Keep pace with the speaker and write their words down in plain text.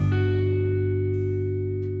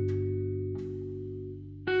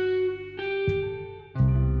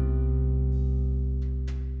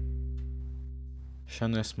Ya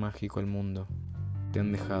no es mágico el mundo, te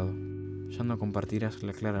han dejado. Ya no compartirás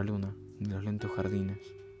la clara luna ni los lentos jardines.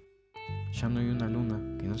 Ya no hay una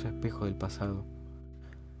luna que no sea espejo del pasado.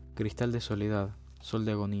 Cristal de soledad, sol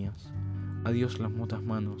de agonías. Adiós las mutas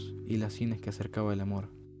manos y las sienes que acercaba el amor.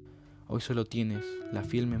 Hoy solo tienes la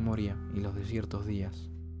fiel memoria y los desiertos días.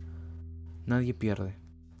 Nadie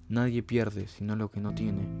pierde sino lo que no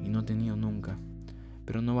tiene y no ha tenido nunca.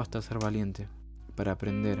 Pero no basta ser valiente para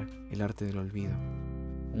aprender el arte del olvido.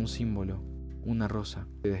 Un símbolo, una rosa,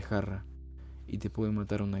 te desgarra y te puede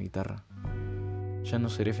matar una guitarra. Ya no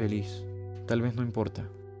seré feliz, tal vez no importa.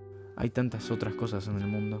 Hay tantas otras cosas en el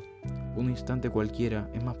mundo. Un instante cualquiera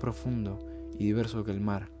es más profundo y diverso que el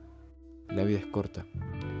mar. La vida es corta,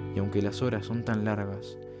 y aunque las horas son tan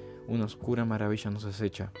largas, una oscura maravilla nos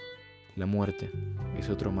acecha. La muerte es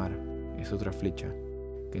otro mar, es otra flecha,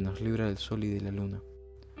 que nos libra del sol y de la luna.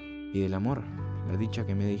 Y del amor, la dicha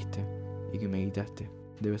que me diste y que me quitaste,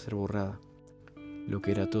 debe ser borrada. Lo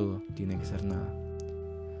que era todo tiene que ser nada.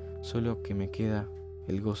 Solo que me queda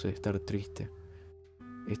el goce de estar triste,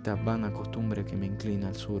 esta vana costumbre que me inclina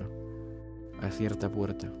al sur, a cierta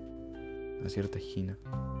puerta, a cierta esquina.